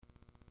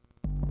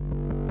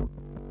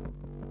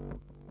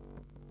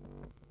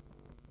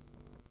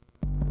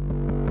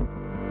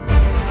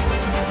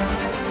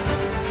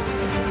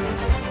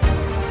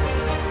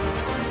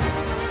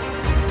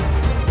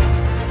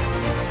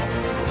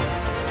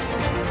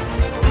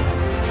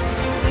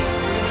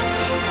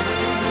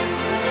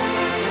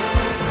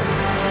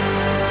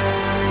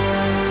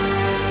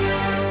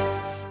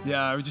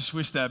I just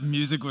wish that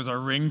music was our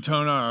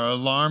ringtone on our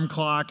alarm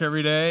clock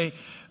every day,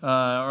 or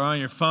on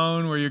your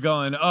phone where you're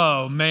going,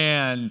 oh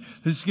man,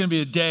 this is going to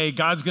be a day.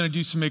 God's going to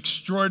do some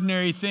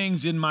extraordinary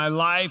things in my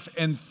life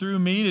and through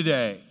me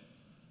today.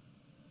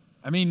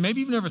 I mean, maybe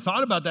you've never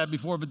thought about that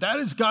before, but that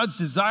is God's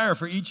desire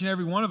for each and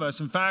every one of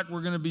us. In fact,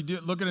 we're going to be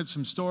looking at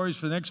some stories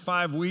for the next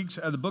 5 weeks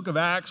out of the book of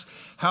Acts,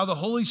 how the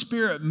Holy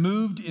Spirit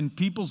moved in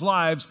people's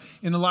lives,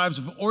 in the lives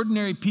of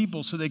ordinary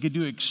people, so they could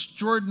do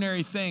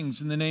extraordinary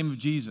things in the name of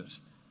Jesus.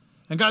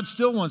 And God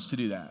still wants to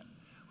do that.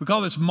 We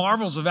call this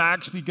Marvels of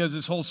Acts because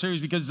this whole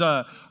series, because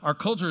our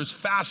culture is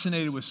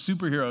fascinated with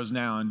superheroes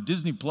now, and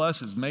Disney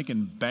Plus is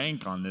making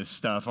bank on this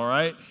stuff, all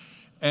right?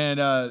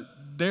 And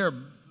they're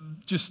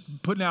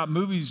just putting out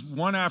movies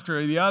one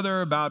after the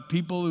other about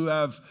people who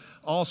have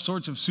all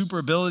sorts of super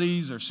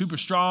abilities or super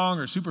strong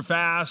or super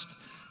fast.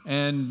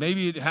 And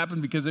maybe it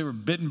happened because they were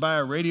bitten by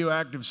a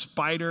radioactive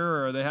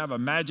spider, or they have a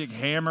magic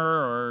hammer,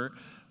 or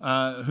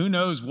who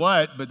knows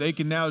what, but they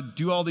can now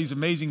do all these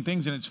amazing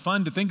things. And it's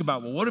fun to think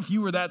about, well, what if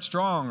you were that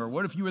strong? Or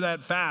what if you were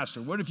that fast?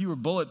 Or what if you were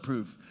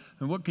bulletproof?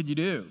 And what could you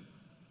do?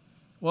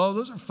 Well,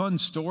 those are fun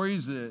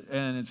stories,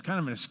 and it's kind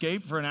of an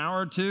escape for an hour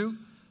or two.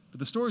 But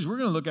the stories we're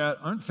going to look at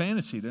aren't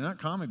fantasy. They're not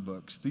comic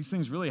books. These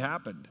things really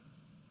happened.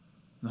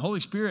 And the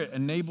Holy Spirit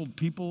enabled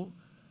people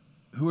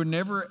who were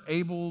never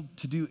able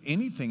to do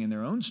anything in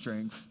their own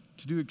strength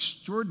to do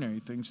extraordinary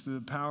things through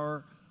the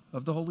power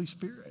of the Holy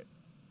Spirit.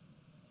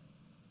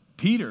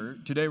 Peter,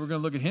 today we're going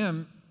to look at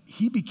him.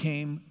 He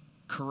became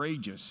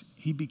courageous.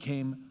 He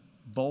became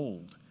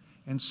bold.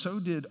 And so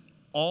did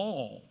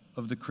all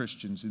of the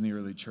Christians in the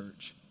early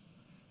church.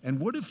 And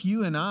what if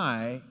you and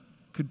I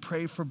could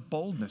pray for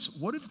boldness?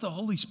 What if the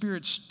Holy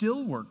Spirit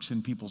still works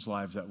in people's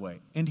lives that way?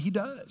 And he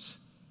does.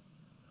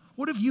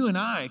 What if you and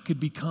I could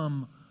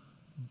become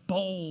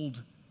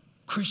bold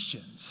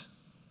Christians?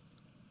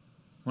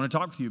 I want to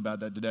talk with you about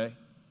that today.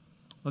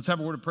 Let's have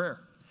a word of prayer.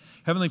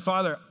 Heavenly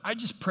Father, I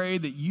just pray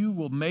that you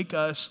will make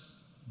us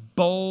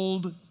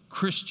bold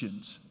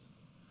Christians.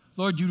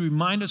 Lord, you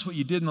remind us what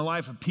you did in the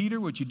life of Peter,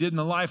 what you did in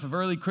the life of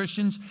early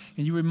Christians,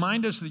 and you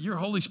remind us that your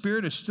Holy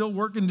Spirit is still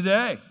working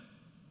today.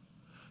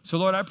 So,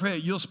 Lord, I pray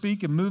that you'll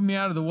speak and move me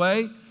out of the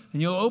way,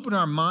 and you'll open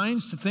our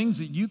minds to things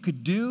that you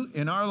could do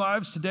in our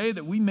lives today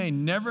that we may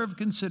never have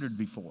considered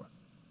before.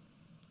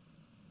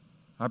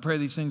 I pray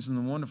these things in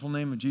the wonderful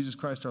name of Jesus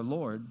Christ our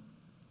Lord.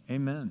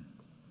 Amen.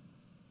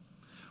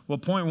 Well,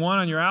 point one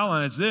on your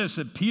outline is this,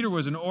 that Peter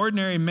was an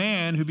ordinary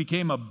man who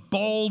became a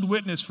bold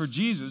witness for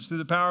Jesus through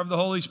the power of the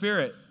Holy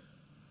Spirit.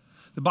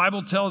 The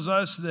Bible tells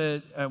us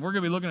that, we're going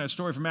to be looking at a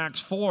story from Acts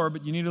 4,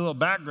 but you need a little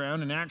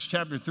background. In Acts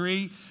chapter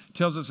 3,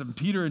 tells us that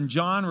Peter and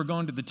John were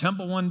going to the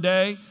temple one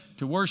day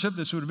to worship.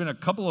 This would have been a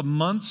couple of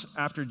months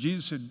after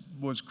Jesus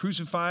was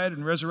crucified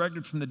and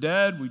resurrected from the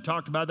dead. We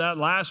talked about that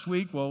last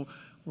week. Well,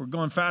 we're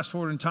going fast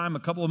forward in time a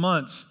couple of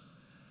months.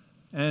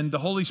 And the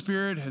Holy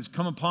Spirit has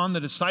come upon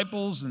the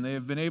disciples, and they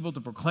have been able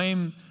to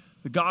proclaim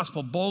the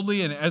gospel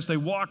boldly. And as they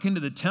walk into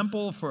the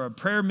temple for a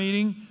prayer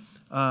meeting,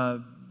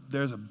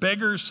 there's a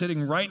beggar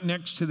sitting right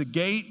next to the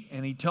gate,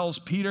 and he tells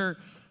Peter,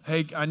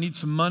 hey, I need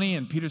some money.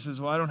 And Peter says,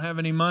 well, I don't have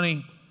any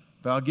money,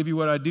 but I'll give you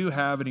what I do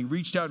have. And he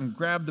reached out and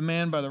grabbed the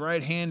man by the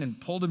right hand and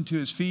pulled him to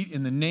his feet.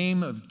 In the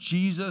name of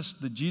Jesus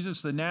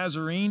the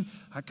Nazarene,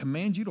 I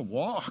command you to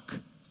walk.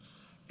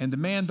 And the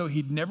man, though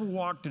he'd never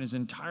walked in his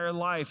entire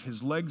life,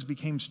 his legs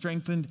became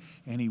strengthened,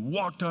 and he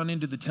walked on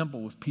into the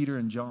temple with Peter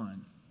and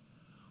John.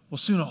 Well,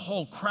 soon a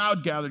whole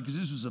crowd gathered because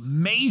this was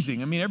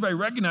amazing. I mean, everybody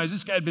recognized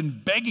this guy had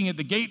been begging at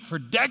the gate for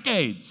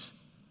decades.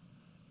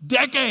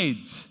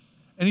 Decades.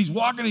 And he's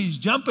walking and he's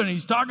jumping and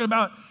he's talking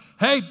about,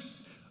 hey,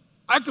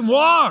 I can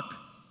walk.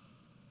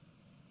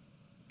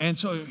 And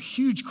so a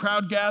huge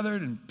crowd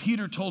gathered, and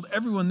Peter told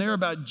everyone there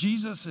about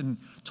Jesus and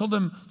told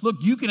them, look,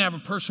 you can have a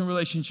personal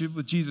relationship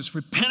with Jesus.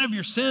 Repent of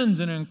your sins,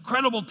 and an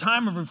incredible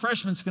time of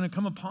refreshment is going to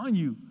come upon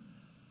you.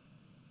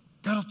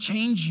 God will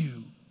change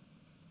you.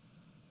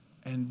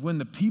 And when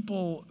the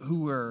people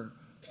who were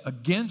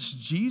against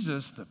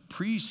Jesus, the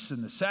priests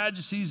and the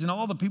Sadducees and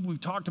all the people we've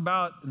talked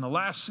about in the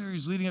last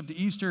series leading up to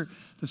Easter,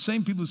 the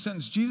same people who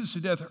sentenced Jesus to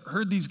death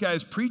heard these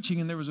guys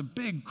preaching, and there was a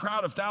big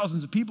crowd of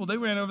thousands of people. They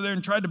ran over there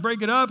and tried to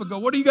break it up and go,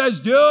 what are you guys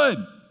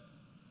doing?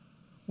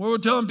 Well, we're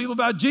telling people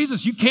about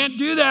Jesus. You can't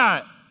do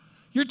that.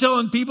 You're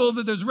telling people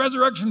that there's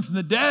resurrection from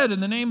the dead in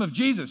the name of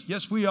Jesus.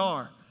 Yes, we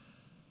are.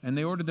 And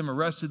they ordered them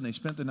arrested, and they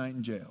spent the night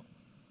in jail.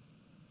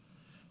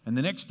 And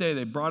the next day,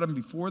 they brought him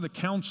before the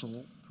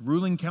council, the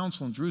ruling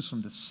council in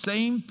Jerusalem, the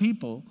same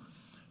people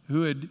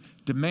who had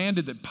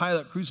demanded that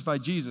Pilate crucify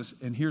Jesus,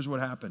 and here's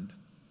what happened.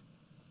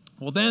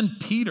 Well, then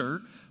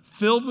Peter,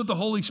 filled with the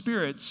Holy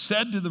Spirit,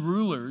 said to the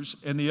rulers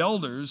and the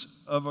elders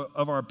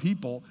of our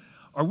people,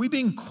 are we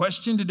being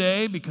questioned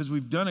today because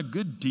we've done a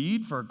good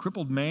deed for a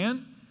crippled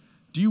man?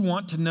 Do you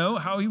want to know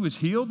how he was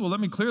healed? Well, let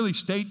me clearly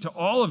state to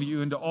all of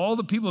you and to all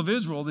the people of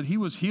Israel that he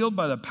was healed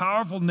by the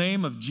powerful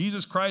name of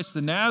Jesus Christ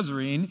the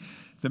Nazarene,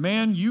 the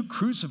man you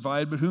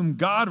crucified, but whom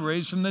God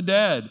raised from the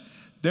dead.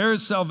 There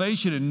is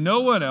salvation in no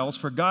one else,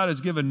 for God has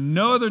given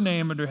no other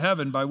name under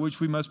heaven by which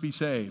we must be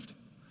saved.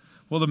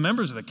 Well, the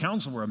members of the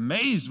council were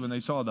amazed when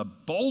they saw the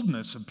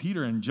boldness of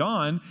Peter and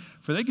John,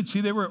 for they could see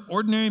they were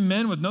ordinary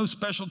men with no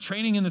special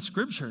training in the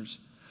scriptures.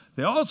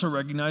 They also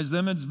recognized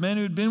them as men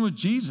who had been with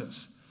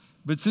Jesus.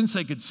 But since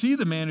they could see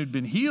the man who'd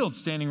been healed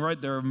standing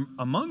right there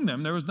among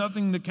them, there was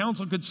nothing the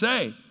council could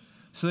say.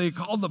 So they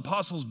called the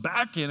apostles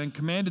back in and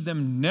commanded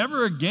them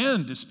never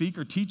again to speak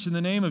or teach in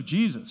the name of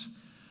Jesus.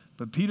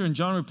 But Peter and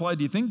John replied,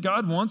 "Do you think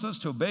God wants us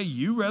to obey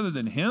you rather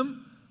than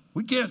him?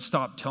 We can't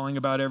stop telling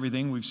about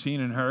everything we've seen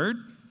and heard."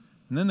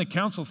 And then the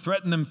council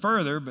threatened them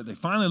further, but they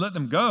finally let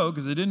them go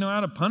because they didn't know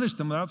how to punish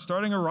them without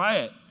starting a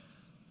riot.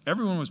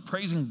 Everyone was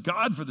praising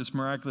God for this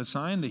miraculous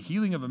sign, the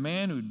healing of a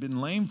man who had been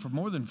lame for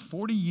more than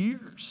 40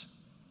 years.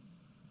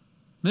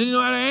 They didn't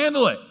know how to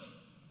handle it.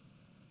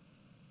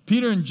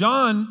 Peter and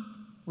John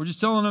were just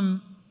telling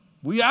them,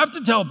 we have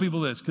to tell people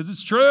this because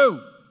it's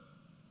true.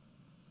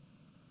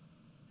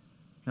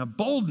 Now,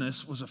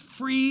 boldness was a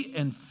free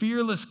and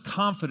fearless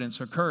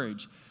confidence or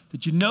courage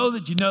that you know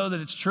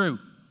that it's true.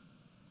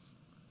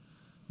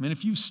 I mean,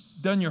 if you've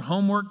done your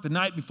homework the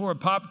night before a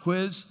pop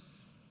quiz,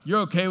 you're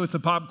okay with the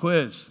pop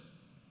quiz.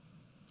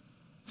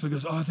 So he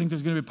goes, I think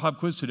there's going to be a pop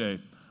quiz today.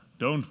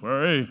 Don't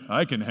worry,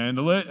 I can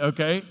handle it.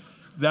 Okay,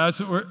 that's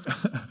what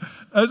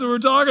we're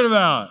talking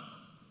about.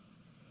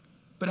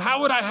 But how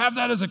would I have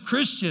that as a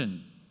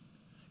Christian?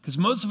 Because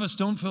most of us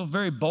don't feel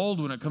very bold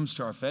when it comes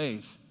to our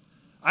faith.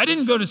 I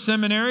didn't go to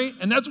seminary,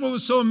 and that's what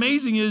was so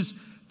amazing is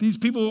these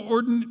people,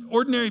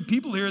 ordinary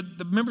people here,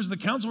 the members of the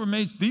council were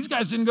amazed. These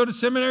guys didn't go to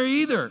seminary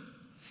either.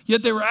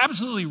 Yet they were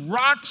absolutely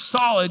rock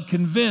solid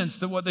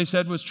convinced that what they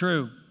said was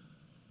true.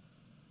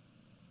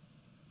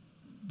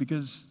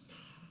 Because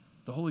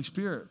the Holy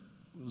Spirit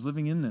is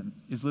living in them,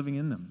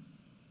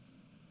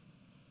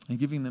 and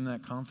giving them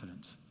that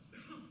confidence.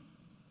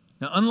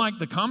 Now, unlike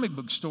the comic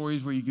book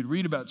stories where you could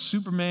read about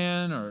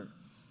Superman or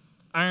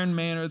Iron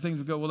Man or things,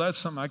 we go, well, that's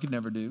something I could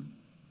never do.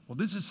 Well,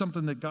 this is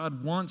something that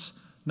God wants,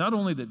 not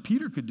only that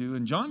Peter could do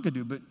and John could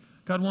do, but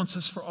God wants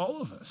this for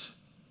all of us.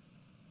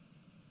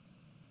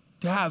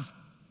 To have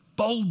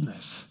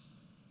boldness.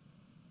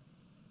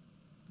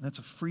 And that's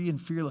a free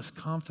and fearless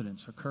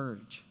confidence or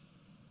courage.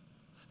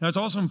 Now, it's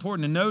also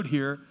important to note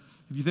here,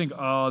 if you think,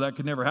 oh, that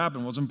could never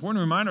happen, well, it's important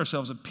to remind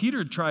ourselves that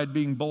Peter tried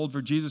being bold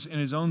for Jesus in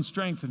his own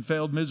strength and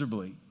failed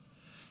miserably.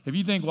 If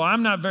you think, well,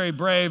 I'm not very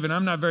brave and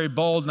I'm not very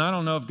bold and I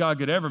don't know if God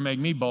could ever make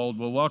me bold,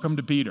 well, welcome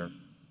to Peter.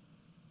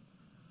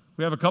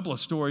 We have a couple of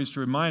stories to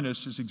remind us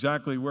just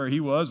exactly where he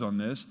was on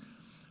this.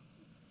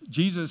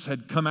 Jesus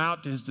had come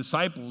out to his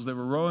disciples. They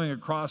were rowing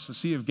across the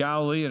Sea of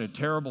Galilee in a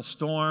terrible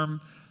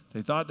storm.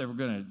 They thought they were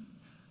going to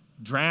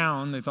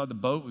drown. They thought the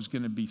boat was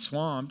going to be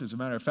swamped, as a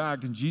matter of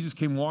fact. And Jesus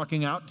came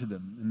walking out to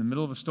them in the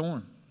middle of a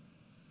storm.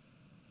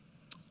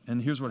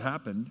 And here's what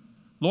happened.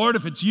 Lord,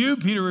 if it's you,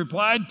 Peter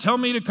replied, tell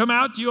me to come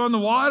out to you on the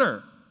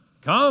water.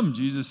 Come,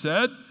 Jesus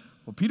said.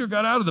 Well, Peter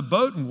got out of the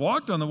boat and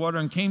walked on the water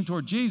and came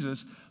toward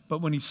Jesus.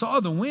 But when he saw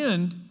the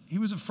wind, he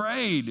was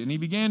afraid, and he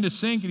began to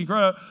sink, and he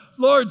cried out,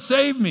 Lord,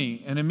 save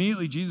me. And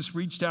immediately Jesus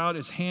reached out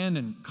his hand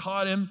and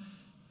caught him.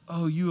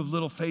 Oh, you of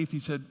little faith, he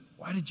said,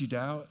 why did you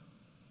doubt?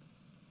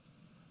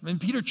 I mean,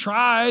 Peter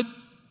tried.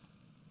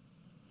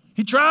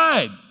 He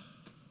tried.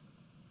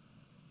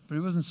 But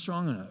he wasn't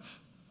strong enough.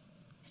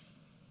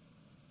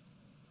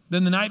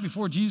 Then the night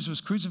before Jesus was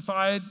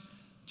crucified,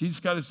 Jesus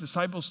got his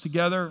disciples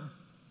together.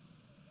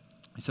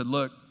 He said,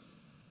 look,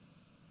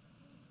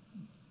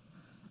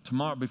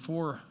 tomorrow,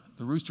 before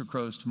the rooster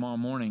crows tomorrow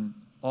morning,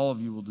 all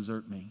of you will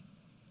desert me.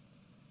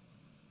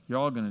 You're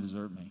all going to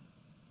desert me.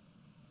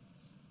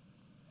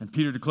 And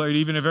Peter declared,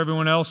 even if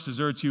everyone else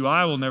deserts you,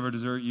 I will never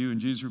desert you. And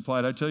Jesus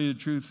replied, I tell you the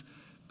truth,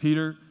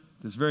 Peter,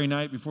 this very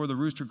night before the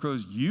rooster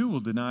crows, you will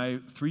deny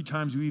 3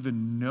 times you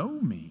even know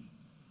me.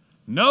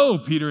 No,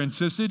 Peter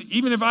insisted,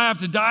 even if I have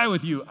to die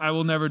with you, I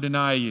will never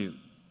deny you.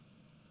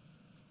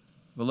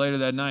 But later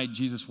that night,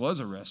 Jesus was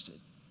arrested.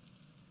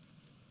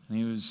 And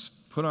he was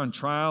put on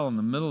trial in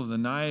the middle of the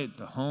night at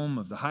the home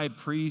of the high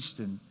priest.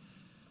 And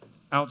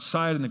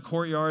outside in the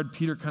courtyard,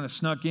 Peter kind of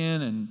snuck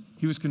in, and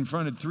he was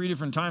confronted 3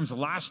 different times. The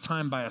last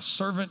time by a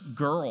servant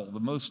girl, the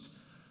most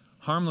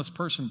harmless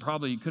person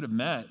probably you could have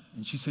met.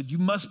 And she said, you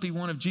must be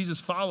one of Jesus'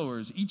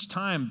 followers. Each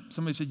time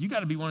somebody said, you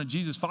got to be one of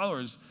Jesus'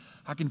 followers.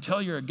 I can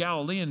tell you're a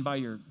Galilean by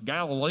your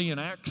Galilean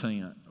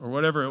accent, or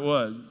whatever it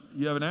was.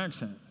 You have an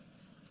accent.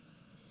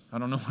 I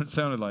don't know what it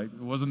sounded like.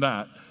 It wasn't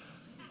that.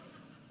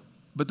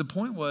 But the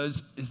point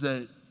is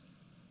that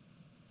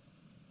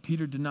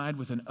Peter denied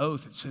with an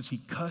oath. It says he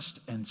cussed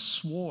and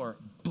swore,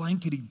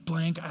 blankety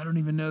blank, I don't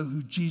even know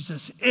who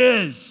Jesus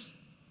is.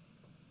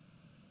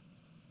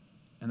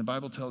 And the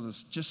Bible tells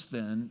us just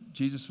then,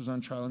 Jesus was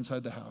on trial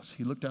inside the house.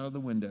 He looked out of the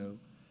window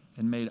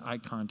and made eye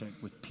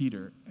contact with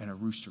Peter, and a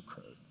rooster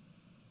crowed.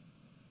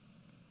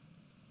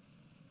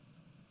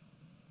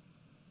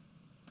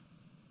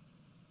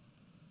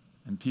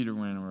 And Peter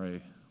went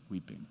away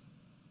weeping.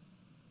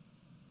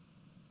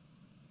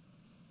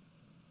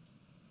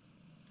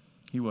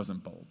 He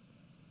wasn't bold.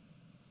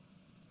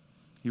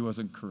 He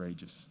wasn't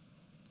courageous.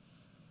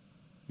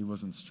 He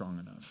wasn't strong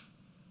enough.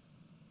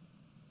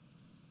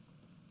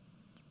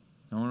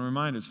 I want to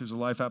remind us, here's a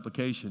life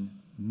application.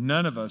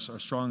 None of us are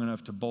strong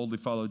enough to boldly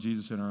follow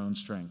Jesus in our own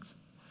strength.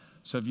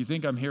 So if you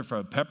think I'm here for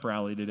a pep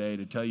rally today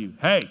to tell you,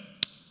 hey,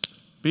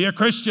 be a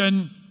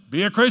Christian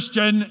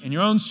in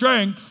your own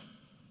strength,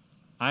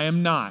 I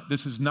am not.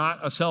 This is not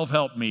a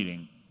self-help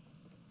meeting.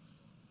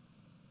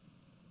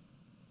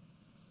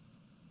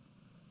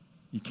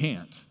 You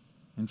can't.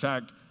 In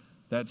fact,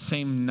 that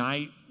same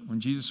night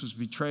when Jesus was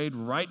betrayed,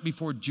 right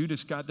before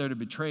Judas got there to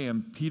betray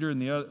him, Peter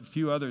and the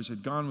few others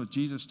had gone with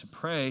Jesus to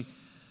pray.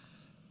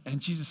 And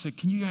Jesus said,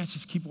 can you guys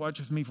just keep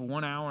watching with me for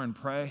 1 hour and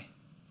pray?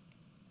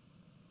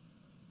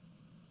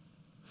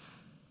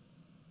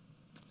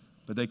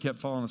 But they kept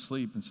falling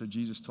asleep, and so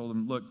Jesus told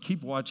them, look,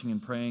 keep watching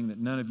and praying that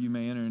none of you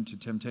may enter into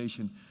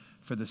temptation,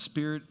 for the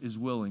spirit is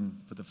willing,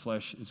 but the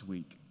flesh is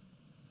weak.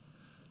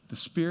 The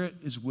spirit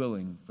is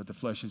willing, but the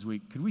flesh is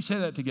weak. Could we say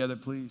that together,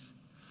 please?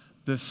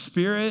 The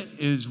spirit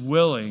is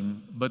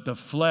willing, but the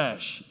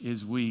flesh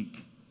is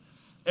weak.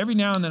 Every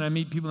now and then I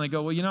meet people and they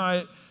go, well, you know,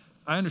 I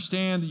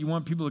understand that you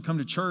want people to come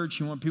to church,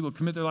 you want people to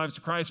commit their lives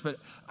to Christ, but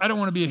I don't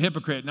want to be a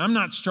hypocrite, and I'm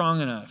not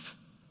strong enough.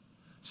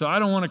 So I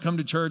don't want to come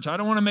to church. I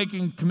don't want to make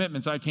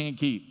commitments I can't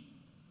keep.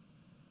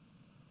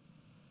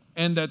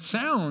 And that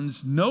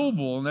sounds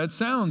noble and that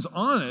sounds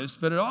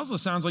honest, but it also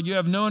sounds like you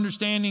have no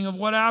understanding of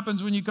what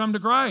happens when you come to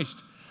Christ.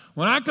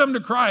 When I come to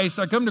Christ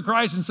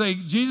and say,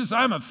 Jesus,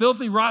 I'm a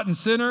filthy, rotten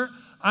sinner.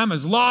 I'm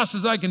as lost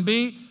as I can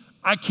be.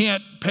 I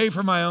can't pay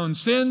for my own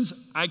sins.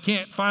 I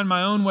can't find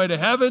my own way to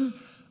heaven.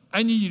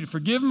 I need you to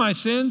forgive my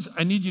sins.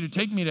 I need you to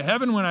take me to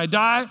heaven when I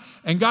die.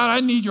 And God, I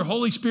need your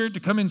Holy Spirit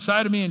to come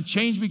inside of me and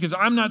change me because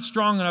I'm not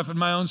strong enough in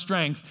my own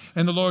strength.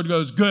 And the Lord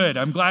goes, good,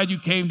 I'm glad you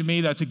came to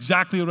me. That's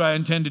exactly what I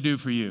intend to do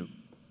for you.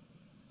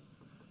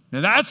 Now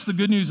that's the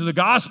good news of the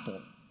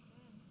gospel.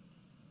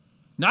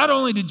 Not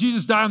only did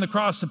Jesus die on the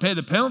cross to pay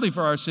the penalty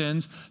for our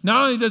sins,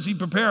 not only does he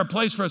prepare a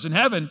place for us in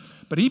heaven,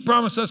 but he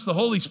promised us the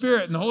Holy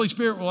Spirit, and the Holy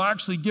Spirit will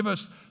actually give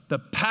us the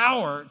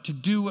power to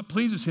do what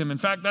pleases him. In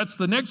fact, that's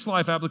the next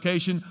life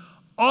application.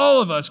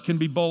 All of us can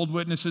be bold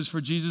witnesses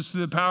for Jesus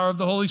through the power of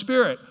the Holy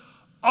Spirit.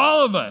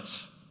 All of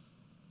us.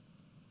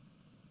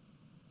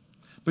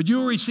 But you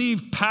will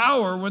receive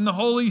power when the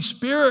Holy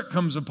Spirit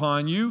comes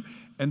upon you.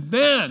 And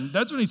then,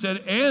 that's when he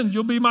said, and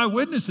you'll be my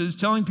witnesses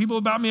telling people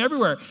about me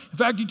everywhere. In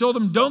fact, he told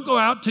them, don't go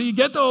out till you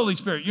get the Holy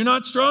Spirit. You're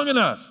not strong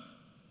enough.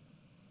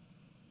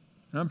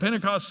 And on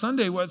Pentecost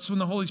Sunday, that's when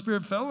the Holy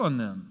Spirit fell on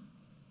them.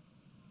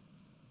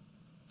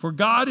 For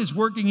God is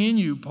working in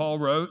you, Paul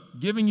wrote,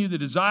 giving you the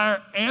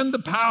desire and the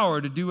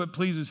power to do what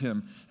pleases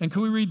him. And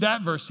can we read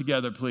that verse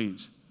together,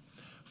 please?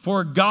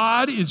 For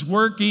God is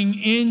working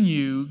in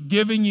you,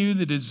 giving you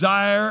the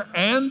desire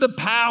and the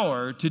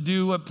power to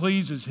do what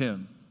pleases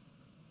him.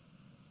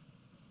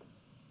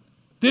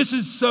 This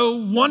is so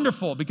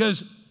wonderful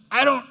because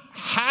I don't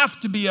have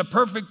to be a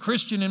perfect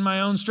Christian in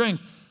my own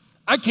strength.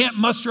 I can't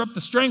muster up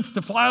the strength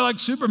to fly like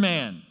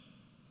Superman.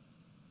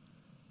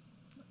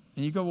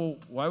 And you go, well,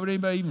 why would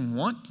anybody even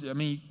want to? I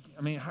mean,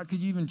 how could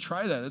you even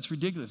try that? That's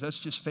ridiculous. That's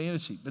just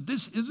fantasy. But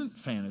this isn't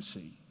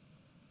fantasy.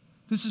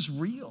 This is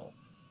real.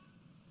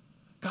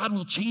 God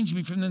will change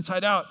me from the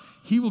inside out.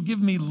 He will give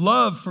me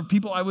love for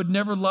people I would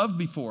never love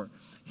before.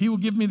 He will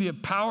give me the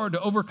power to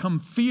overcome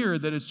fear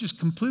that has just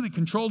completely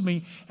controlled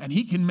me, and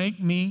he can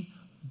make me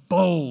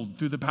bold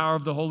through the power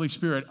of the Holy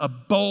Spirit, a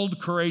bold,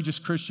 courageous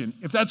Christian.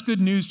 If that's good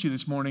news to you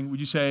this morning, would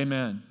you say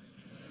amen?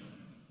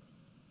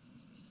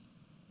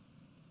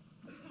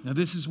 Now,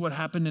 this is what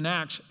happened in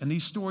Acts, and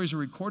these stories are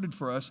recorded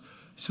for us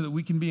so that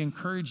we can be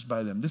encouraged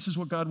by them. This is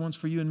what God wants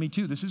for you and me,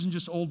 too. This isn't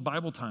just old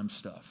Bible time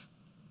stuff.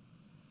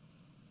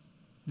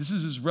 This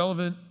is as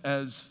relevant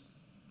as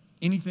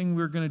anything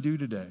we're going to do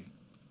today.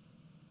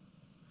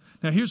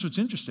 Now, here's what's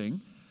interesting.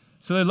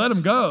 So they let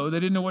him go. They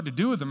didn't know what to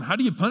do with him. How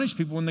do you punish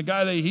people when the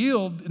guy they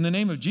healed in the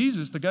name of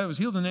Jesus, the guy that was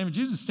healed in the name of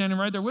Jesus, is standing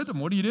right there with them?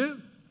 What do you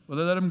do? Well,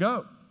 they let him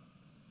go.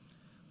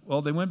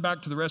 Well, they went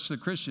back to the rest of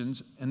the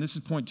Christians, and this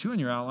is point 2 in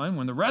your outline.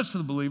 When the rest of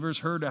the believers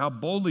heard how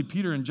boldly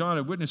Peter and John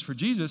had witnessed for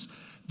Jesus,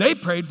 they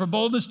prayed for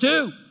boldness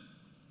too.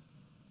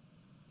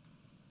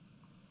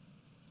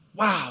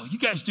 Wow, you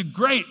guys did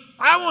great.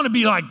 I want to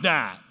be like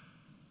that.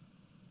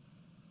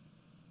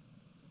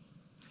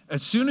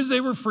 As soon as they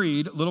were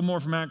freed, a little more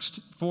from Acts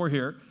 4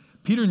 here,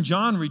 Peter and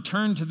John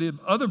returned to the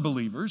other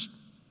believers,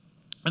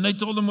 and they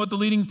told them what the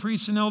leading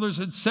priests and elders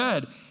had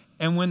said.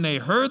 And when they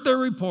heard their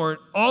report,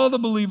 all the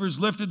believers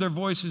lifted their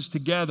voices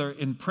together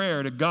in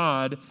prayer to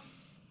God.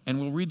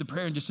 And we'll read the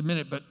prayer in just a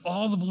minute, but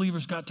all the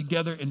believers got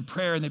together in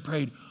prayer and they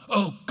prayed,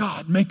 oh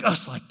God, make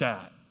us like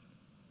that.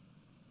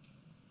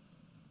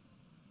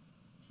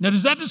 Now,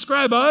 does that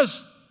describe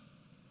us?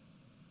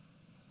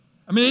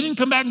 I mean, they didn't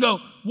come back and go,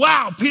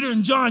 wow, Peter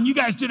and John, you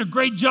guys did a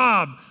great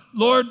job.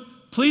 Lord,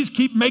 please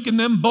keep making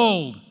them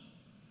bold.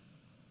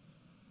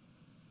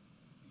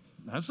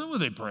 That's not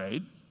what they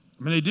prayed.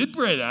 I mean, they did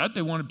pray that.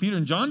 They wanted Peter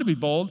and John to be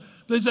bold.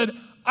 But they said,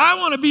 I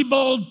want to be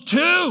bold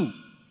too.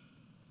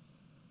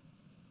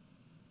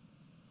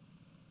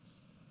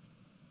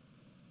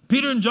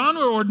 Peter and John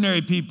were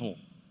ordinary people.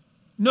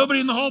 Nobody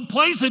in the whole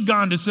place had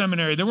gone to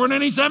seminary. There weren't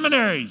any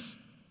seminaries.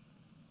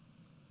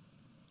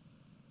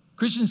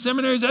 Christian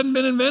seminaries hadn't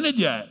been invented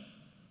yet.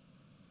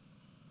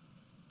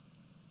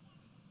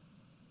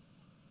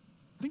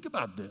 Think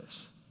about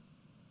this.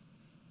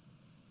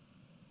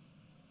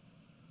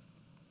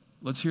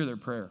 Let's hear their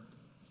prayer.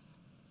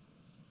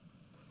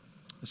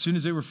 As soon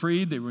as they were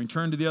freed, they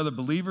returned to the other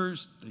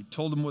believers. They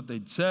told them what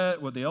they'd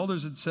said, what the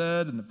elders had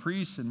said, and the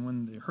priests. And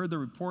when they heard the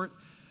report,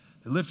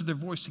 they lifted their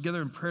voice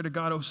together in prayer to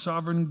God. O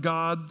sovereign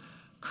God,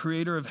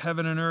 creator of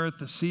heaven and earth,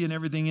 the sea and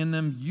everything in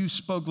them, you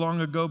spoke long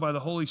ago by the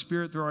Holy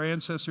Spirit through our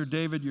ancestor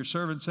David, your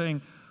servant,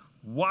 saying,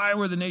 why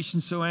were the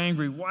nations so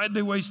angry? Why did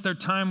they waste their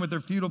time with their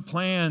futile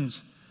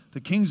plans? The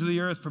kings of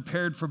the earth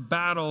prepared for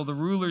battle. The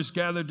rulers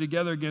gathered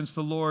together against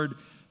the Lord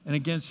and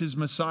against his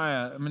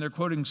Messiah. I mean, they're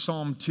quoting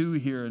Psalm 2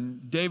 here,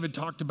 and David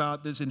talked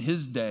about this in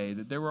his day,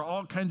 that there were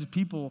all kinds of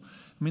people,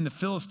 I mean, the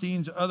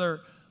Philistines,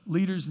 other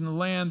leaders in the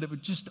land that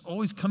would just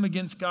always come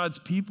against God's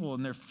people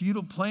and their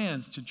futile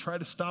plans to try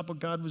to stop what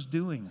God was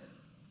doing.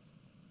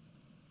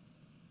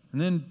 And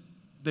then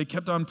they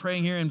kept on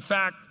praying here. In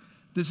fact,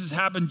 this has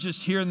happened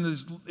just here in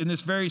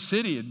this very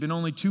city. It had been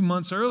only 2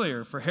 months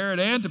earlier for Herod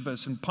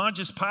Antipas and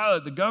Pontius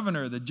Pilate, the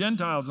governor, the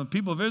Gentiles, and the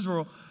people of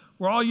Israel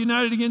were all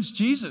united against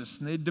Jesus,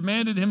 and they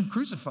demanded him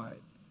crucified.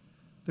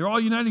 They're all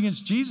united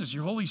against Jesus,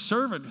 your holy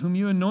servant, whom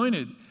you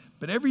anointed.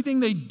 But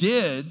everything they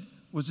did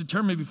was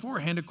determined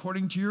beforehand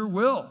according to your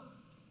will.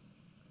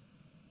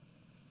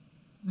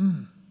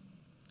 And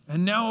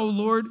now, O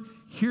Lord,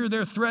 hear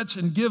their threats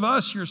and give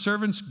us, your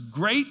servants,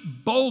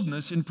 great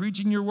boldness in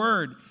preaching your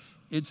word.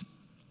 It's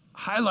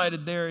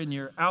highlighted there in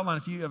your outline.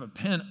 If you have a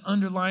pen,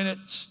 underline it,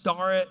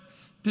 star it.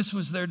 This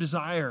was their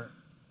desire.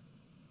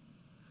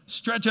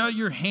 Stretch out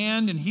your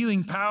hand in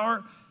healing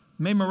power.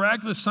 May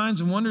miraculous signs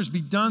and wonders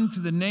be done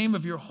through the name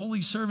of your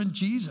holy servant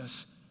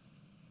Jesus.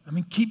 I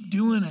mean, keep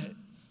doing it.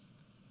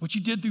 What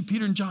you did through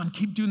Peter and John,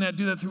 keep doing that.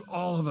 Do that through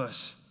all of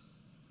us.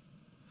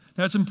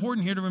 Now, it's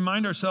important here to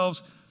remind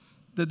ourselves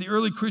that the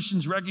early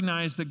Christians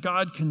recognized that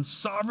God can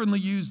sovereignly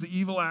use the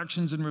evil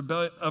actions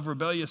of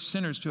rebellious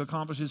sinners to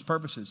accomplish his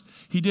purposes.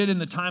 He did in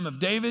the time of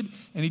David,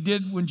 and he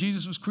did when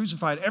Jesus was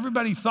crucified.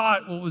 Everybody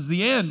thought, well, it was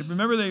the end.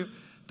 Remember,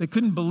 they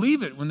couldn't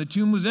believe it when the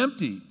tomb was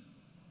empty.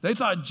 They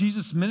thought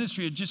Jesus'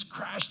 ministry had just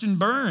crashed and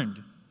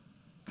burned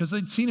because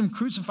they'd seen him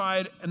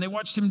crucified and they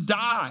watched him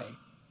die.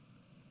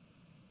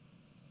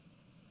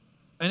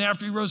 And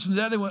after he rose from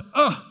the dead, they went,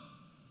 oh,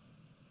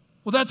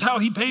 well, that's how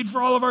he paid for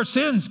all of our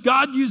sins.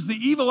 God used the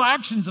evil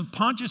actions of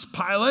Pontius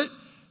Pilate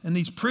and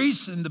these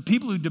priests and the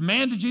people who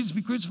demanded Jesus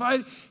be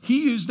crucified.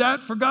 He used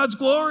that for God's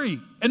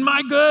glory and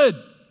my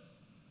good.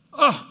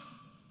 Oh.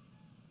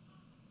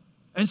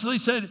 And so they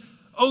said,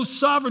 oh,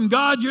 sovereign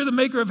God, you're the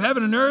maker of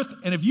heaven and earth.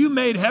 And if you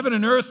made heaven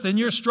and earth, then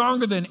you're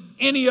stronger than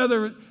any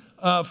other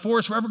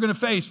force we're ever going to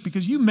face,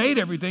 because you made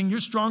everything. You're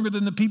stronger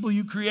than the people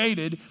you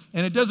created.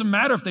 And it doesn't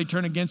matter if they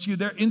turn against you.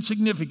 They're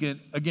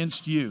insignificant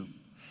against you.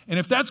 And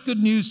if that's good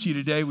news to you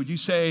today, would you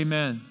say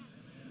amen?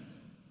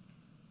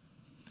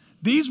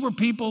 These were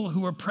people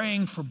who were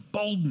praying for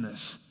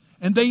boldness.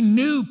 And they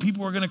knew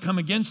people were going to come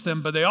against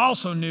them, but they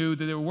also knew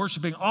that they were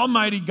worshiping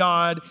Almighty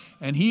God,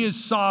 and he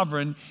is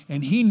sovereign,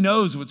 and he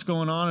knows what's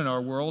going on in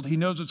our world. He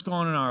knows what's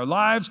going on in our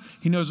lives.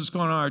 He knows what's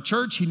going on in our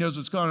church. He knows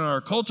what's going on in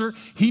our culture.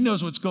 He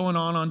knows what's going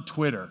on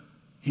Twitter.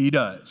 He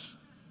does.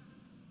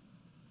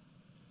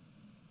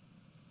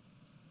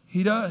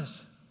 He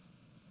does.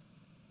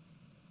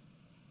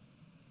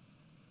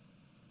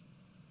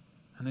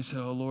 And they said,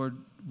 oh, Lord,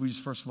 we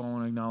just first of all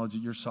want to acknowledge that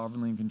you're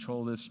sovereignly in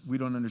control of this. We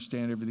don't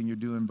understand everything you're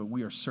doing, but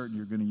we are certain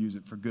you're going to use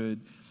it for good.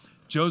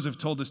 Joseph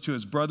told this to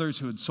his brothers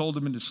who had sold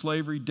him into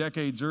slavery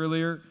decades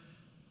earlier.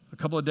 A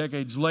couple of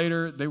decades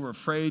later, they were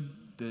afraid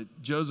that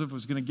Joseph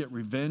was going to get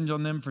revenge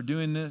on them for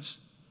doing this.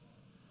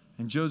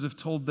 And Joseph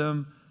told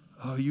them,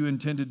 oh, you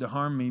intended to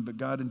harm me, but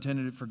God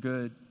intended it for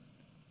good.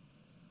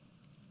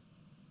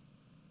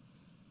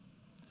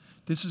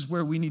 This is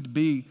where we need to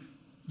be.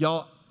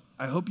 Y'all,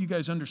 I hope you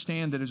guys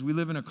understand that as we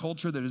live in a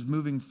culture that is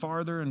moving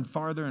farther and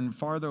farther and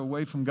farther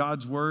away from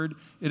God's word,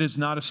 it has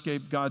not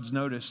escaped God's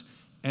notice.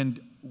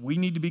 And we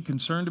need to be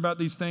concerned about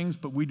these things,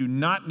 but we do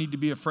not need to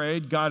be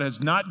afraid. God has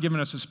not given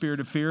us a spirit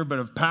of fear, but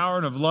of power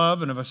and of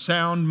love and of a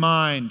sound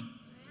mind.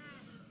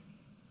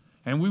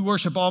 And we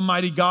worship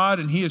Almighty God,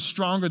 and he is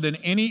stronger than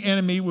any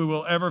enemy we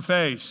will ever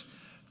face.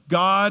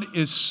 God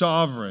is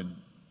sovereign.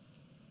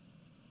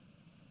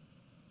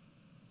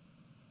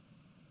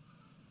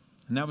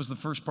 And that was the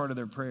first part of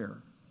their prayer.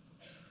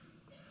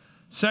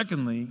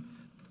 Secondly,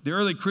 the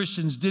early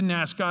Christians didn't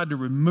ask God to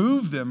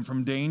remove them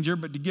from danger,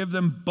 but to give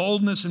them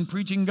boldness in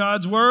preaching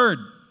God's word.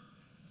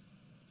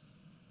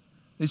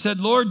 They said,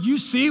 Lord, you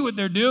see what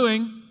they're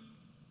doing.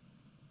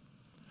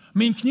 I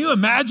mean, can you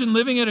imagine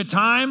living at a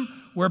time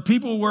where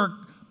people were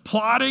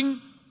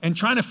plotting and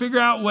trying to figure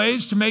out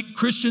ways to make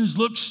Christians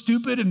look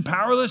stupid and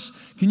powerless?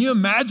 Can you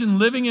imagine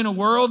living in a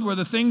world where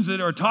the things that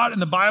are taught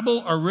in the Bible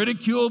are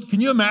ridiculed? Can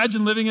you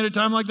imagine living at a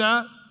time like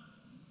that?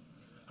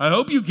 I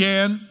hope you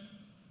can.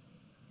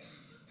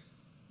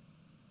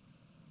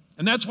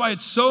 And that's why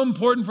it's so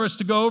important for us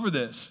to go over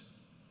this.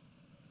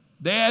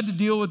 They had to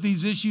deal with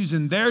these issues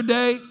in their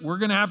day. We're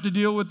going to have to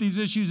deal with these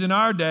issues in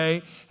our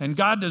day. And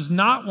God does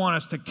not want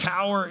us to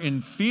cower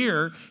in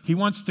fear. He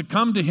wants to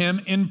come to him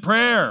in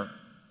prayer.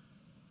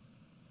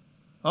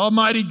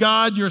 Almighty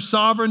God, you're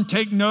sovereign.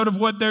 Take note of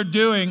what they're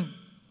doing.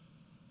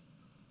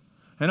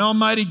 And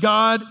Almighty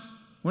God,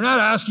 we're not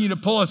asking you to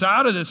pull us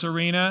out of this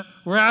arena.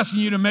 We're asking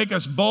you to make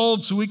us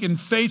bold so we can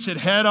face it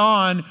head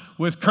on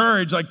with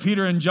courage like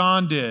Peter and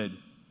John did.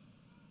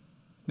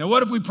 Now,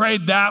 what if we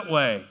prayed that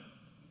way?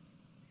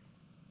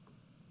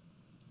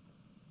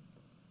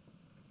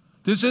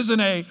 This isn't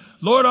a,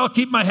 Lord, I'll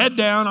keep my head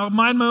down. I'll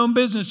mind my own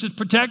business. Just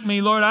protect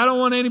me, Lord. I don't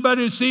want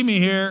anybody to see me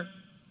here.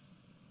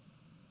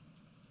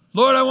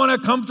 Lord, I want a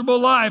comfortable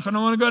life, and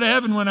I want to go to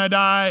heaven when I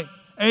die.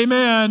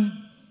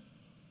 Amen.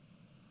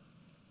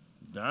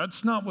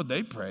 That's not what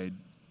they prayed.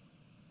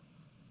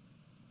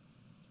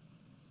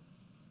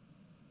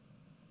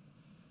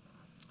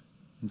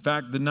 In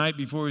fact, the night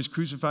before he was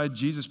crucified,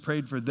 Jesus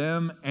prayed for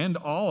them and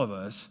all of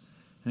us.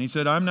 And he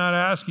said, I'm not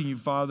asking you,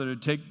 Father, to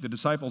take the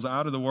disciples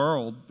out of the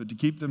world, but to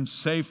keep them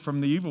safe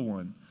from the evil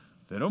one.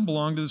 They don't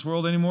belong to this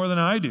world any more than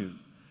I do.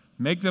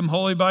 Make them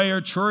holy by your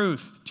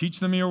truth.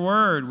 Teach them your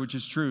word, which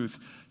is truth.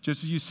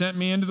 Just as you sent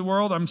me into the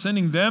world, I'm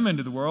sending them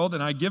into the world,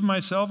 and I give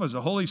myself as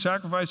a holy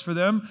sacrifice for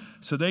them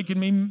so they can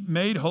be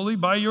made holy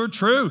by your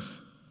truth.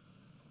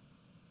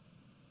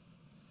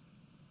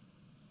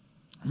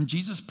 And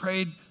Jesus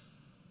prayed,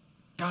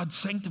 God,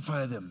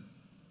 sanctify them.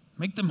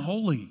 Make them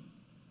holy.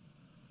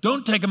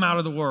 Don't take them out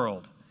of the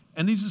world.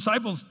 And these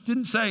disciples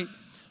didn't say,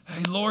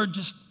 hey, Lord,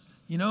 just,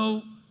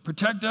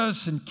 protect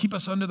us and keep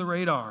us under the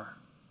radar.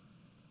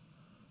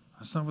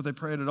 That's not what they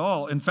prayed at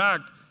all. In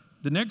fact,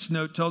 the next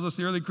note tells us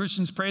the early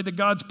Christians prayed that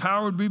God's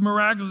power would be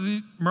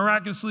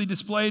miraculously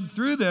displayed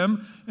through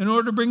them in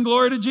order to bring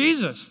glory to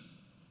Jesus.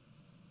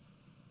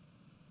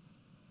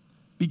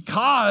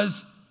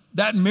 Because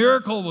that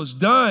miracle was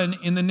done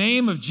in the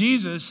name of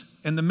Jesus,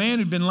 and the man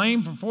who'd been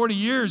lame for 40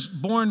 years,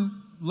 born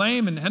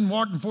lame and hadn't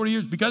walked in 40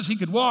 years, because he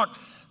could walk,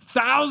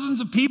 thousands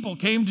of people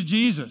came to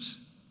Jesus.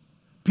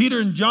 Peter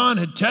and John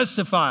had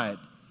testified.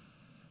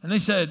 And they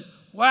said,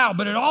 wow,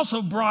 but it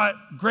also brought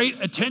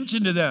great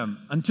attention to them.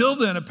 Until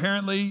then,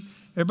 apparently,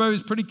 everybody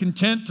was pretty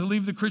content to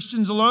leave the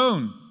Christians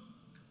alone.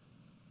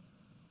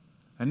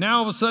 And now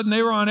all of a sudden,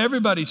 they were on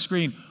everybody's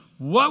screen.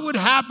 What would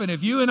happen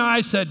if you and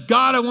I said,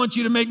 God, I want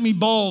you to make me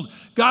bold.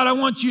 God, I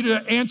want you to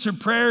answer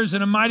prayers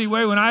in a mighty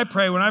way when I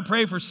pray. When I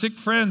pray for sick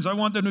friends, I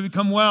want them to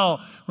become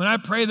well. When I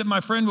pray that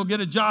my friend will get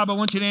a job, I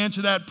want you to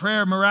answer that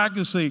prayer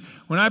miraculously.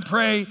 When I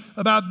pray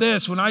about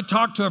this, when I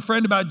talk to a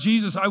friend about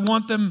Jesus, I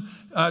want them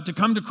to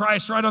come to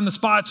Christ right on the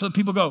spot so that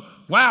people go,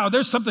 wow,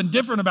 there's something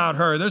different about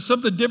her. There's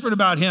something different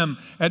about him.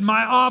 At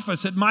my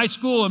office, at my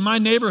school, in my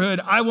neighborhood,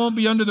 I won't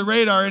be under the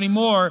radar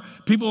anymore.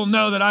 People will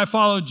know that I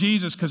follow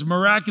Jesus because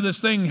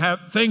miraculous things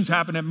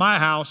happen at my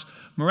house.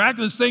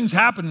 Miraculous things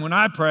happen when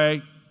I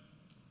pray.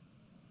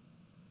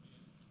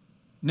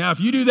 Now, if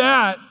you do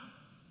that,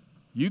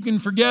 you can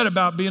forget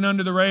about being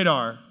under the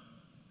radar.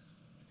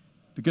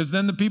 Because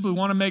then the people who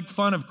want to make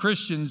fun of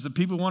Christians, the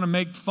people who want to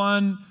make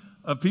fun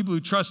of people who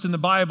trust in the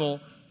Bible,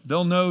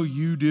 they'll know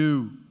you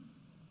do.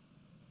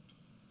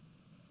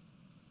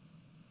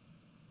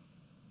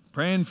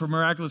 Praying for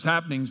miraculous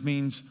happenings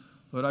means,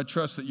 Lord, I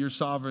trust that you're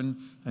sovereign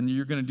and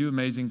you're going to do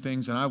amazing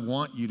things, and I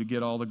want you to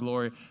get all the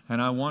glory,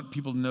 and I want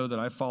people to know that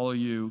I follow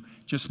you.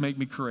 Just make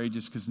me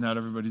courageous, because not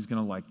everybody's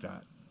going to like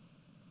that.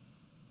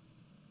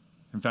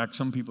 In fact,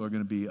 some people are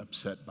going to be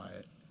upset by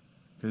it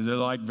because they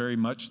like very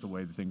much the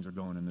way the things are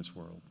going in this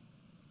world.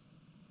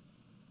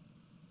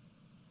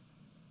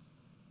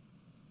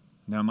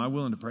 Now, am I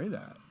willing to pray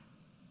that?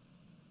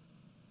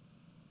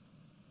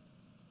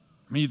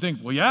 I mean, you think,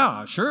 well,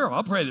 yeah, sure,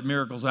 I'll pray that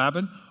miracles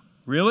happen.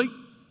 Really?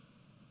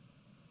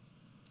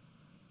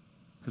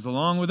 Because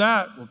along with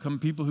that will come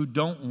people who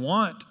don't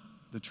want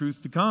the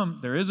truth to come.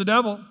 There is a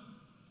devil.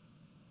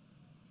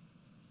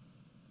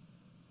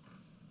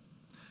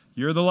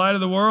 You're the light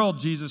of the world,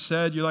 Jesus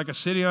said. You're like a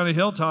city on a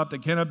hilltop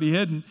that cannot be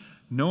hidden.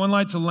 No one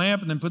lights a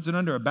lamp and then puts it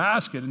under a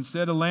basket.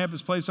 Instead, a lamp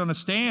is placed on a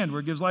stand where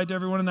it gives light to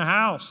everyone in the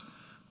house.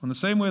 In the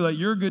same way, let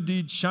your good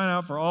deeds shine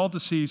out for all to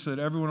see so that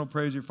everyone will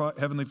praise your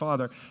Heavenly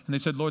Father. And they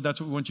said, Lord,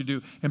 that's what we want you to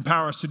do.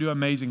 Empower us to do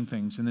amazing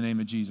things in the name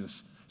of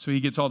Jesus so he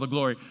gets all the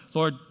glory.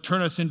 Lord,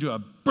 turn us into a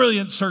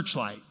brilliant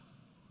searchlight.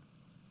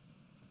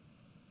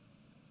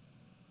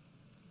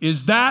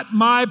 Is that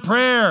my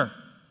prayer?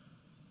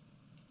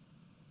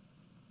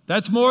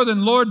 That's more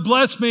than, Lord,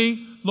 bless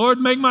me. Lord,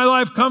 make my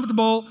life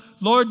comfortable.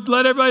 Lord,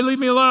 let everybody leave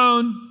me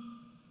alone.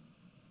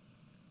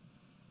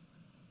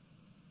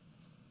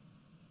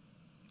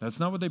 That's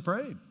not what they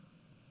prayed.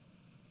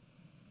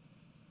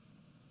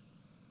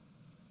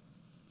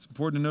 It's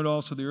important to note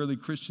also the early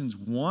Christians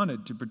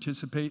wanted to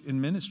participate in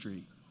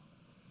ministry.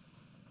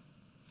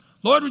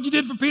 Lord, what you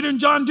did for Peter and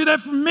John, do that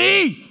for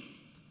me.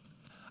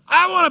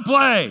 I want to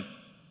play.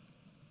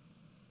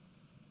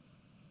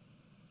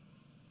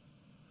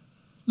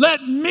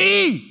 Let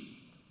me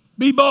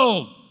be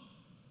bold.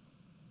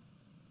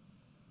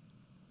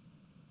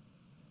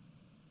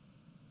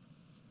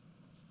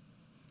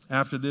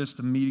 After this,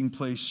 the meeting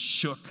place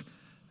shook,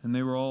 and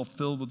they were all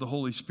filled with the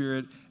Holy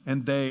Spirit,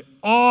 and they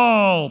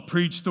all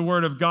preached the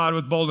word of God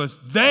with boldness.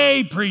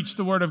 They preached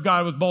the word of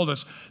God with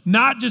boldness,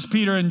 not just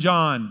Peter and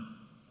John.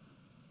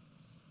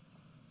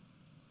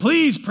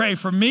 Please pray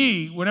for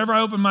me whenever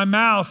I open my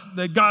mouth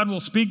that God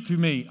will speak through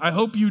me. I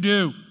hope you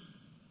do.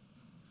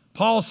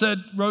 Paul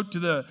wrote to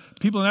the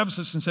people in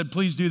Ephesus and said,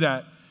 please do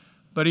that.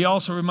 But he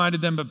also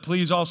reminded them, but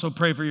please also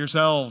pray for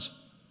yourselves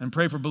and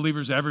pray for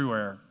believers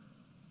everywhere.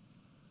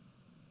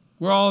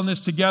 We're all in this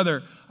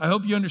together. I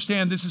hope you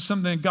understand this is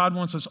something that God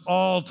wants us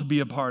all to be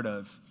a part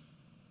of.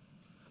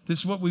 This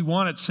is what we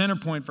want at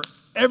Centerpoint, for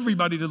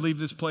everybody to leave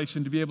this place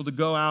and to be able to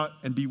go out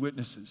and be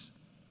witnesses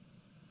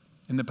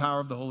in the power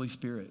of the Holy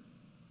Spirit.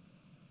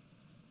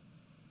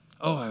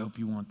 Oh, I hope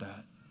you want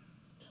that.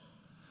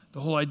 The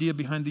whole idea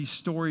behind these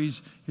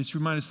stories is to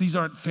remind us these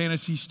aren't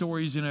fantasy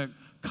stories in a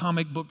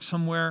comic book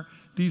somewhere.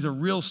 These are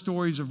real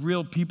stories of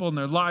real people, and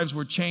their lives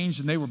were changed,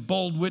 and they were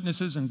bold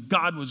witnesses, and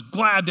God was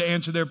glad to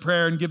answer their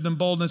prayer and give them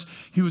boldness.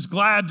 He was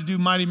glad to do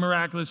mighty,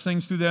 miraculous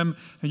things through them,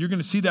 and you're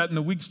going to see that in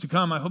the weeks to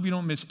come. I hope you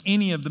don't miss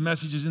any of the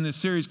messages in this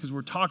series, because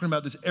we're talking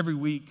about this every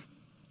week.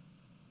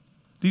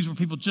 These were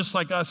people just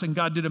like us, and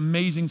God did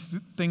amazing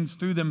things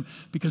through them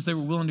because they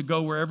were willing to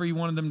go wherever He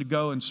wanted them to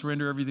go and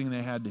surrender everything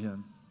they had to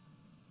Him.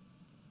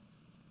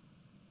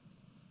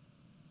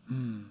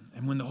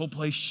 And when the whole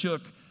place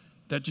shook,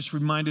 that just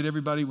reminded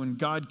everybody when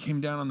God came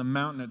down on the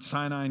mountain at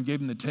Sinai and gave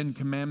them the 10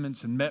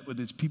 Commandments and met with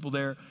His people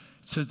there, it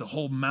says the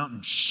whole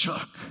mountain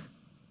shook.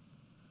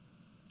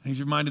 And He's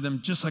reminded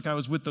them, just like I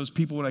was with those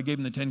people when I gave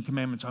them the 10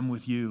 Commandments, I'm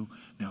with you.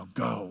 Now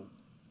go.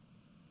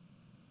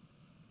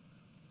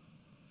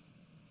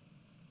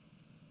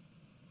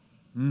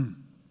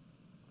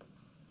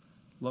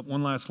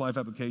 One last life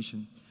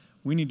application.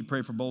 We need to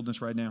pray for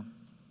boldness right now.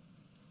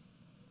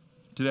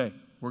 Today.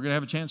 We're going to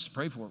have a chance to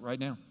pray for it right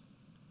now.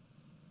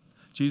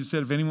 Jesus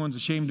said, if anyone's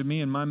ashamed of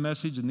me and my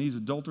message in these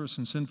adulterous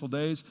and sinful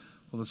days,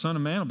 well, the Son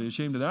of Man will be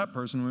ashamed of that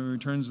person when He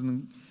returns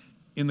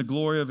in the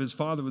glory of His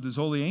Father with His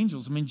holy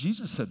angels. I mean,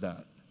 Jesus said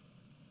that.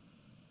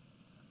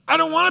 I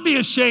don't want to be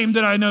ashamed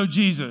that I know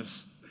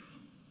Jesus.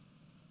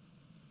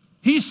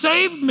 He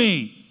saved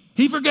me.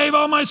 He forgave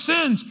all my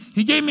sins.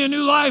 He gave me a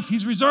new life.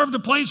 He's reserved a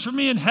place for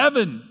me in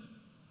heaven.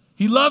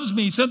 He loves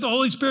me. He sent the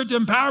Holy Spirit to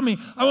empower me.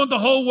 I want the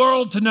whole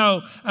world to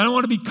know, and I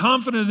want to be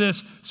confident of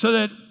this so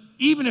that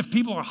even if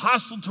people are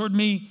hostile toward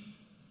me,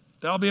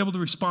 that I'll be able to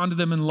respond to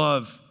them in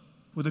love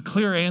with a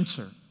clear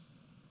answer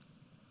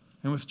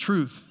and with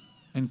truth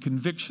and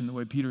conviction the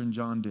way Peter and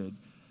John did.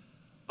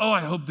 Oh,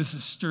 I hope this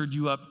has stirred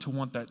you up to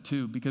want that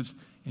too, because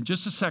in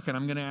just a second,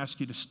 I'm going to ask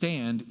you to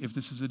stand if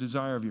this is a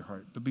desire of your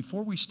heart. But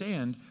before we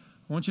stand,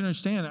 I want you to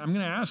understand, I'm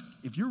going to ask,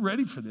 if you're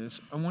ready for this,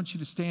 I want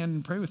you to stand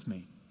and pray with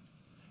me.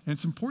 And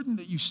it's important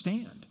that you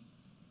stand.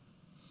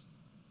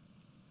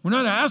 We're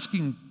not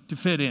asking to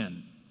fit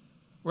in.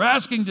 We're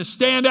asking to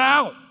stand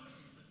out.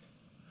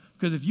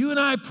 Because if you and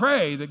I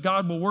pray that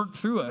God will work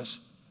through us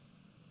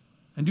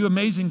and do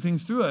amazing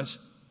things through us,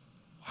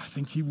 I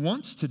think He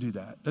wants to do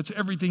that. That's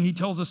everything He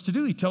tells us to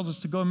do. He tells us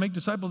to go and make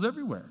disciples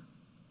everywhere.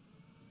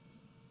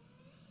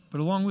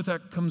 But along with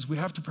that comes we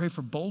have to pray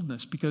for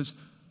boldness, because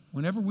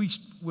whenever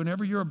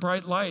you're a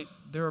bright light,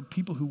 there are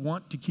people who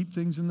want to keep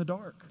things in the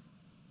dark.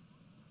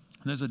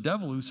 And there's a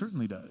devil who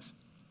certainly does.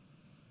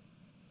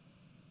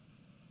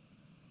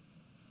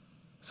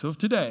 So if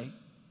today,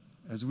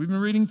 as we've been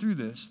reading through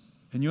this,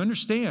 and you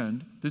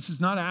understand this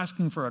is not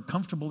asking for a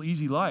comfortable,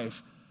 easy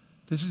life,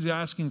 this is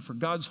asking for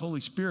God's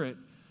Holy Spirit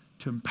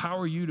to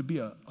empower you to be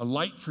a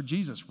light for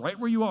Jesus right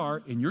where you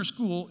are, in your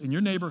school, in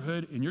your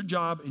neighborhood, in your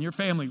job, in your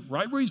family,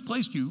 right where He's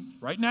placed you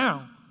right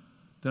now,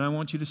 then I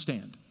want you to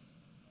stand.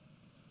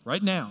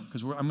 Right now,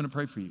 because I'm going to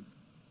pray for you.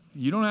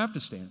 You don't have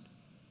to stand.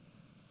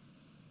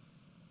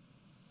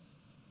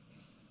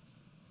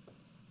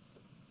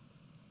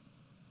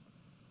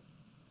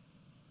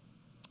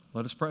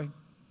 Let us pray.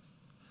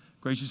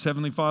 Gracious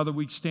Heavenly Father,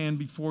 we stand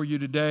before You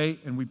today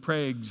and we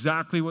pray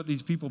exactly what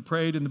these people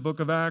prayed in the book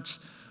of Acts.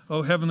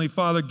 Oh, Heavenly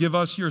Father, give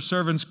us, Your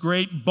servants,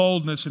 great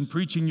boldness in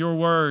preaching Your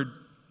word.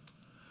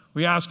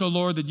 We ask, oh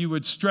Lord, that You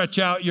would stretch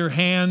out Your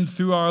hand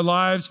through our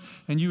lives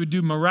and You would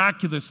do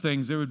miraculous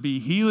things. There would be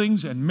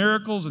healings and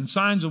miracles and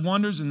signs and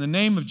wonders in the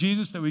name of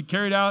Jesus that we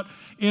carried out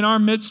in our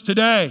midst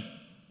today.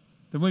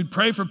 That we'd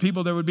pray for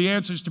people, there would be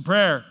answers to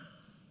prayer.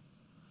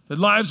 That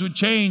lives would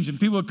change and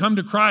people would come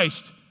to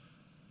Christ.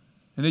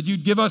 And that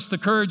You'd give us the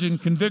courage and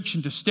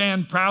conviction to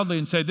stand proudly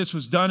and say, this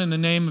was done in the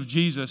name of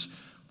Jesus.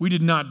 We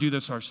did not do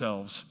this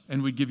ourselves,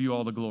 and we'd give You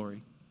all the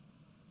glory.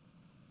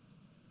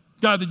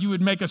 God, that You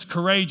would make us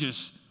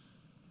courageous,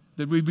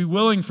 that we'd be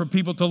willing for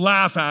people to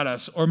laugh at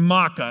us or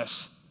mock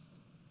us.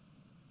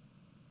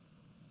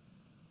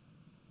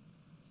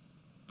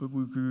 But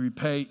we could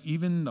repay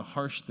even the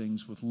harsh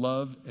things with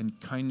love and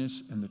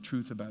kindness and the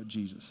truth about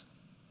Jesus.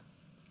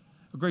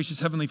 Oh, gracious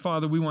Heavenly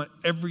Father, we want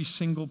every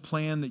single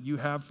plan that You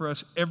have for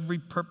us, every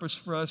purpose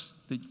for us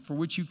for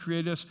which You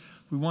created us,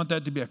 we want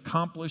that to be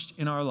accomplished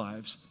in our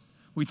lives.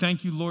 We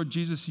thank you, Lord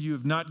Jesus, you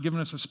have not given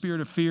us a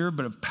spirit of fear,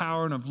 but of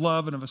power and of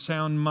love and of a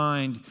sound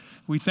mind.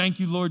 We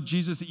thank you, Lord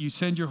Jesus, that you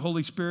send your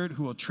Holy Spirit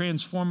who will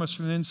transform us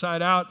from the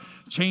inside out,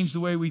 change the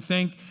way we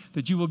think,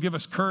 that you will give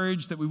us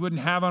courage that we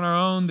wouldn't have on our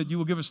own, that you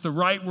will give us the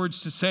right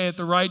words to say at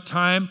the right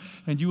time,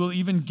 and you will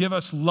even give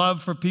us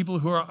love for people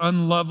who are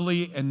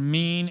unlovely and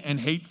mean and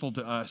hateful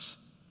to us.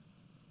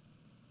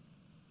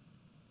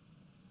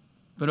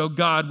 But, oh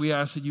God, we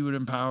ask that you would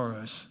empower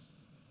us.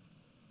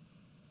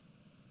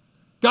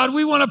 God,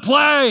 we want to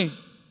play.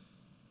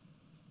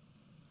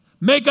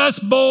 Make us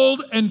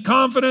bold and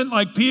confident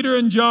like Peter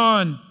and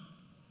John.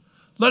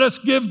 Let us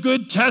give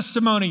good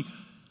testimony.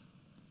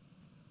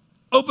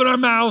 Open our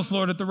mouths,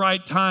 Lord, at the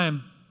right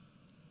time.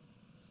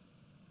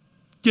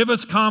 Give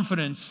us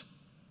confidence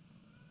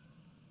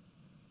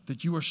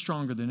that you are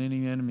stronger than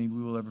any enemy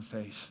we will ever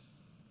face.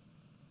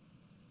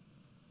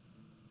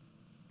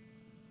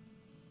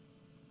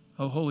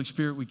 Oh, Holy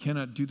Spirit, we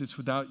cannot do this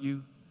without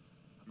you.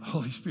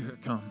 Holy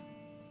Spirit, come.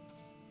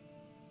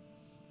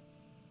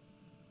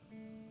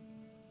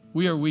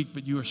 We are weak,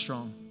 but you are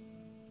strong.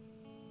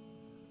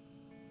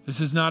 This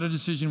is not a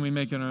decision we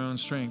make in our own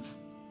strength.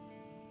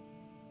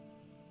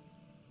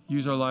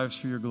 Use our lives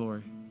for your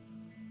glory.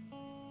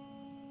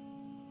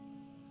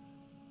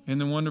 In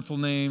the wonderful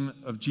name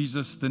of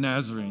Jesus the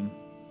Nazarene,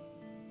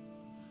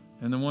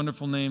 in the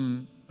wonderful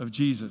name of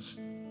Jesus,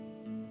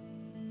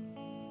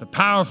 the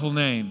powerful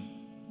name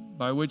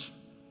by which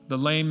the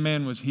lame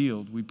man was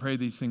healed, we pray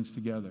these things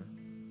together.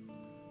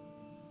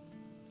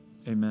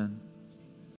 Amen.